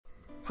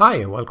Hi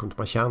and welcome to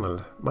my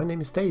channel. My name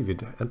is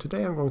David and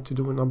today I'm going to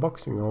do an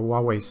unboxing of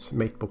Huawei's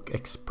Matebook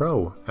X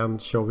Pro and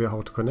show you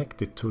how to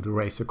connect it to the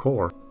Razer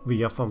Core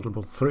via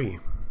Thunderbolt 3.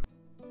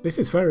 This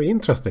is very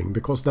interesting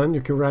because then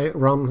you can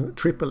run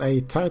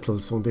AAA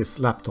titles on this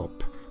laptop.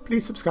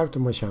 Please subscribe to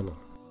my channel.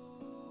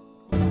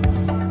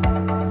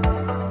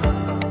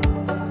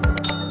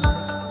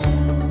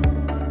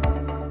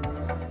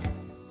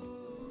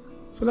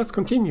 So let's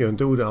continue and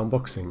do the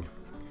unboxing.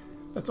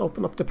 Let's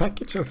open up the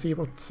package and see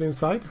what's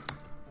inside.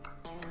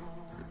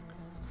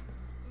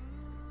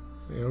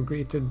 We are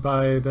greeted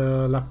by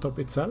the laptop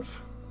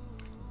itself.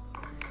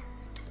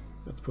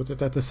 Let's put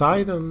it at the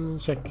side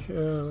and check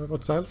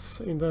what's else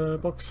in the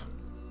box.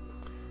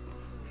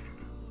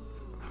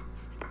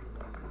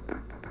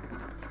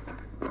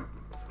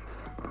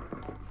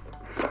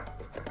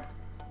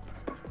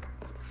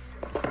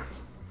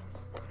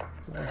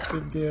 This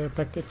big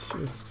package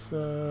is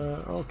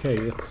okay.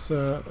 It's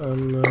a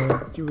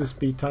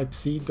USB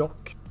Type-C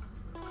dock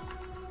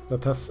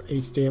that has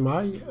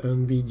HDMI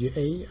and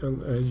VGA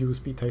and a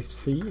USB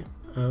Type-C,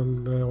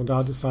 and on the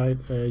other side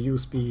a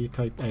USB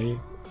Type-A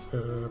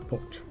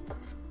port.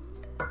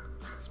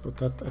 Let's put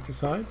that at the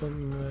side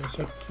and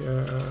check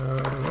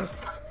the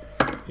rest.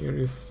 Here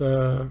is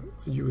a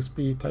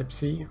USB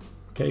Type-C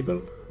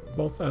cable,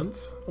 both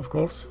ends of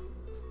course.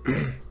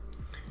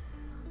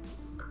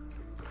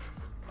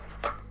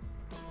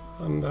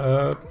 And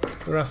the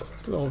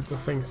rest of the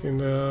things in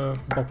the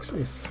box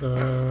is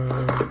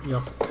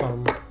just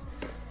some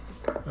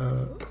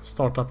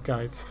startup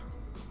guides.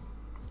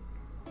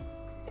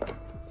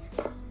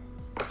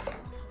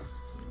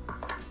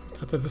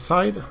 Put that at the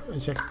side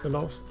and check the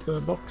last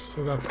box.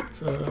 So that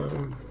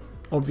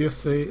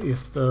obviously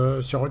is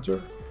the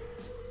charger.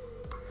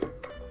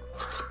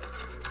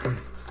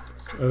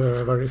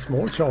 A very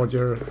small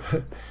charger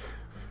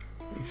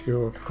if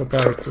you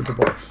compare it to the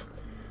box.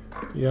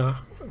 Yeah,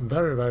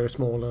 very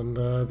small, and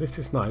this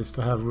is nice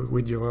to have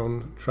with you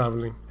on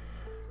traveling.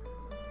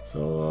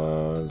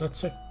 So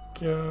let's check.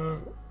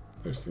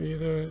 It's a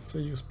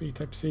USB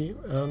Type-C,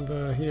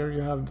 and here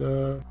you have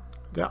the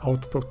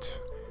output,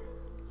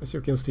 as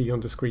you can see on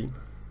the screen.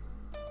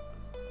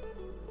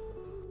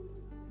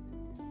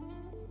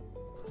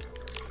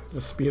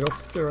 Let's speed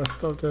up the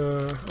rest of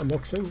the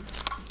unboxing.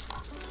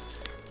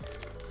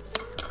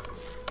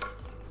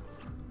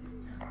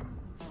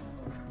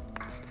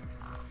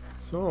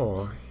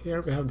 So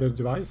here we have the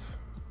device.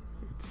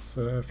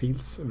 It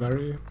feels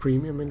very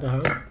premium in the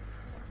hand.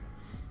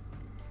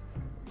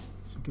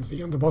 As you can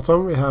see on the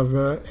bottom we have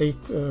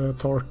 8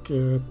 Torque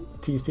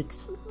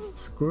T6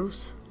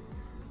 screws.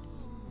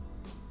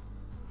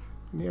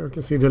 And here you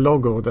can see the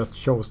logo that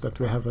shows that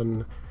we have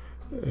a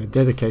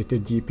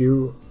dedicated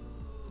GPU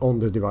on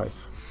the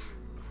device.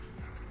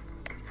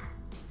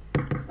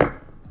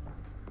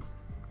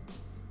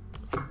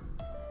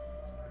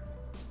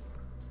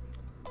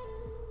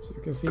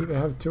 You can see we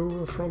have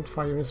 2 front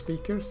firing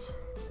speakers.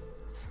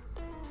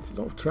 It's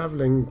a lot of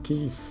traveling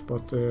keys,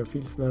 but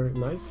feels very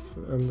nice,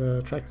 and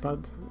the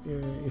trackpad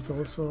is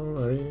also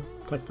very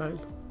tactile,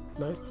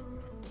 nice.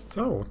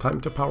 So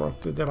time to power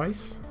up the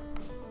device.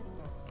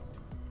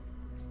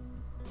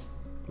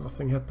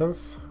 Nothing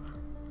happens.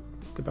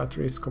 The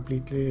battery is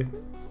completely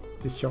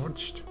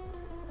discharged.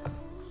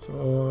 So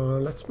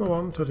let's move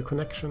on to the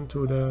connection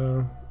to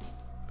the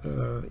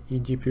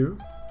eGPU,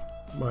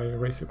 my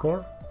Razer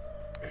Core.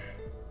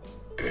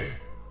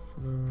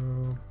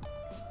 So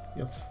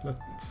yes,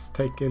 let's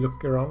take a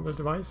look around the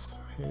device.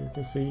 Here you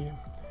can see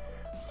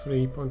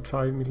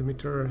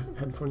 3.5mm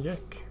headphone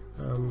jack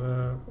and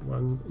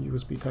 1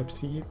 USB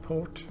Type-C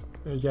port,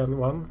 Gen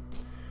 1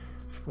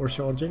 for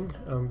charging,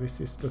 and this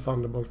is the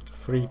Thunderbolt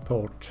 3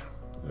 port.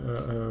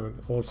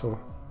 Also,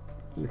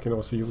 you can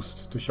also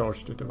use to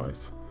charge the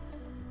device.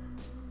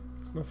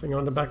 Nothing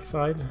on the back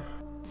side.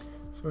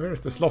 So here's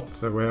the slot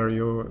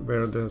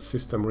where the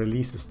system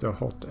releases the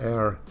hot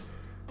air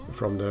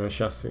from the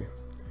chassis,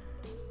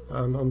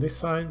 and on this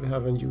side we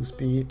have a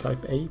USB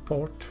Type-A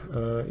port.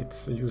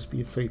 It's a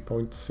USB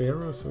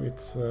 3.0, so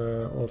it's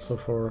also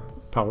for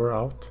power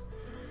out,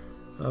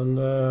 and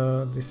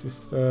this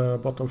is the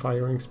bottom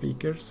firing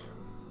speakers.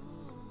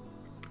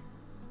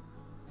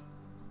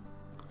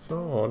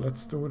 So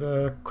let's do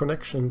the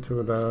connection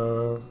to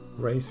the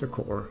Razer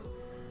Core.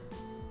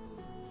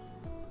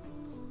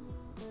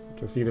 You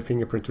can see the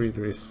fingerprint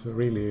reader is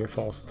really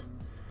fast.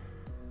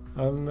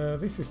 And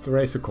this is the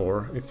Razer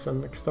Core. It's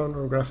an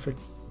external graphic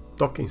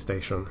docking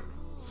station.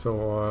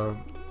 So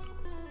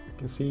you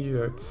can see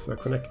it's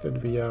connected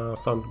via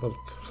Thunderbolt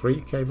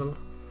 3 cable.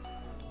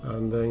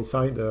 And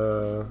inside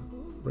the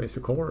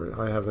Razer Core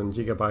I have a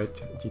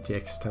Gigabyte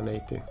GTX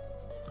 1080.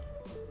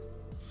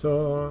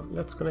 So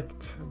let's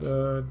connect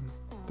the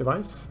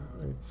device.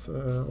 It's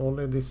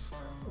only this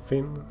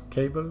thin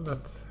cable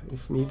that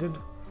is needed.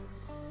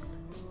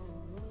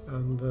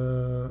 And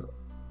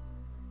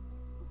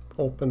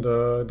open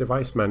the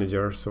device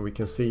manager so we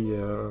can see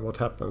what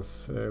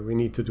happens. We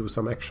need to do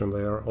some action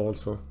there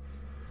also.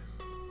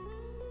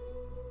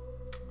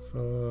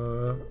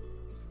 So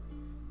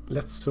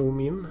let's zoom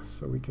in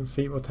so we can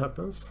see what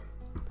happens.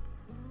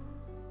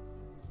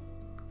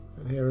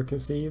 And here you can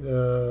see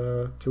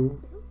the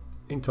two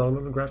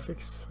internal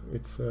graphics.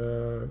 It's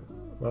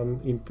one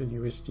Intel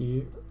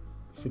USG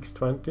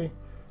 620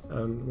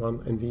 and one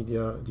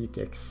Nvidia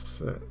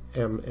GTX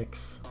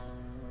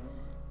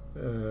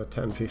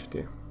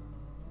MX150.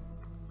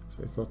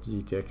 So it's not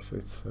GTX,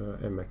 it's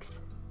MX.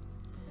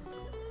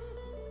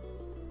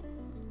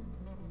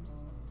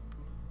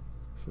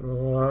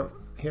 So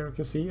here you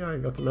can see I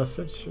got a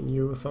message, a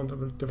new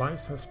Thunderbolt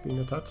device has been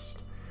attached.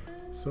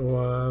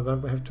 So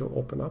then we have to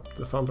open up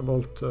the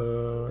Thunderbolt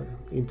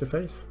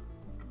interface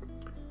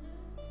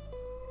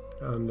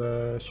and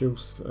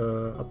choose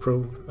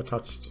approve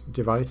attached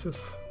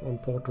devices on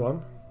port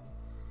 1.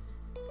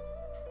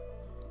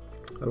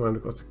 And then we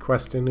got a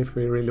question if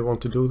we really want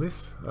to do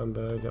this, and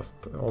just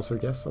answer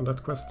yes on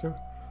that question.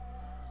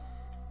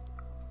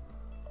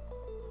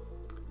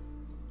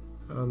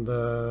 And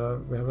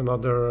we have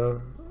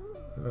another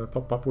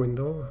pop-up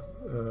window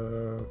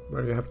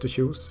where you have to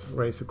choose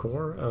Razer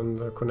Core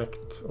and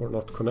connect or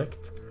not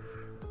connect.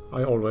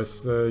 I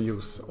always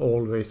use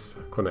always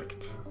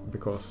connect,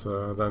 because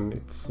then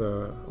it's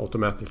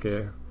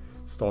automatically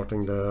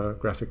starting the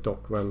graphic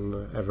dock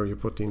whenever you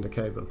put in the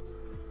cable.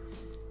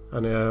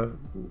 And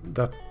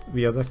that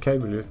via that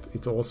cable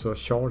it also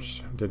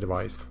charges the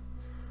device.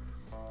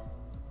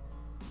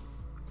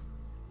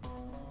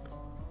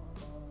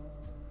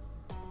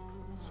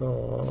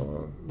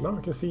 So now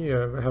you can see we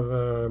have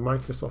a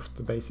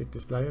Microsoft basic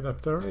display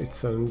adapter.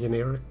 It's a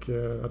generic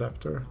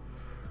adapter,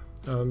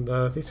 and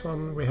this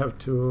one we have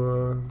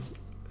to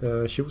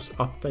choose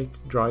update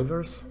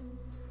drivers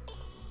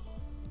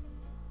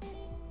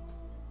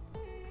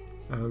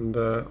and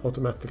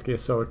automatically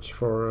search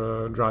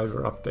for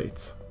driver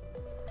updates.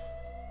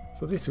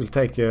 So this will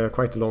take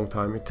quite a long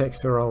time. It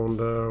takes around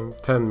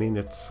 10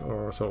 minutes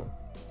or so.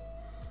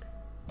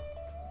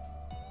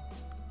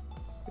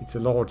 It's a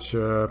large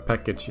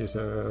package, it's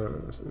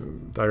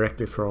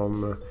directly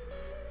from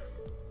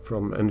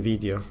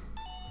Nvidia,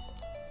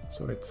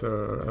 so it's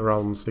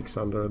around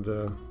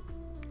 600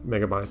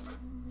 megabytes.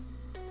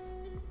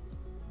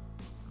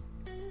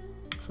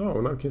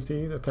 So now you can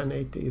see the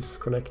 1080 is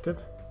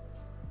connected,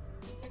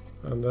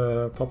 and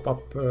the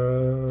pop-up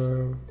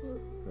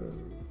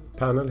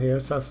panel here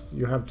says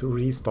you have to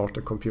restart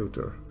the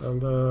computer, and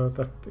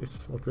that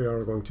is what we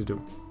are going to do.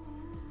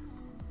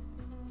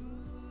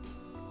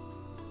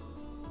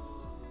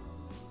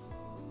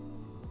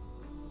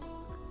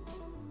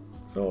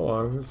 So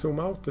I will zoom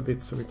out a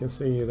bit so we can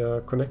see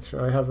the connection.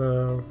 I have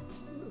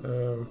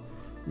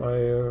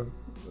my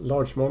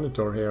large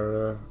monitor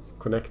here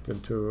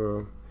connected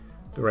to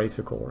the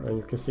Razer Core, and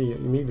you can see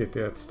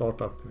immediately at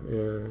startup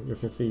you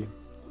can see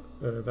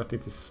that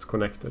it is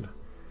connected.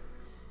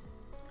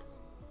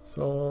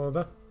 So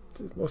that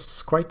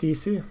was quite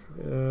easy.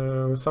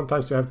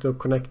 Sometimes you have to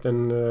connect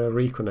and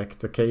reconnect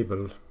the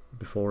cable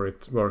before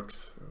it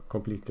works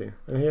completely.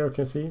 And here you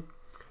can see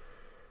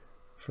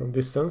from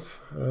distance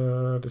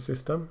the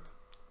system,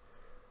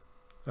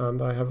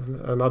 and I have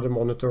another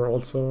monitor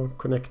also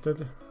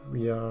connected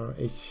via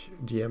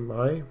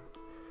HDMI,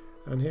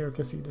 and here you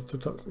can see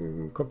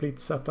the complete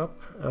setup.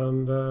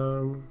 And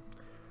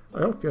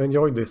I hope you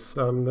enjoyed this,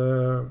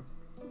 and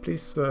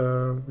please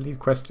leave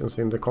questions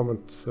in the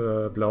comments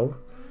below,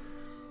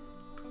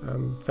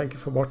 and thank you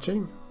for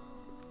watching.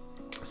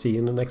 See you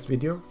in the next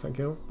video. Thank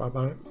you, bye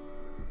bye.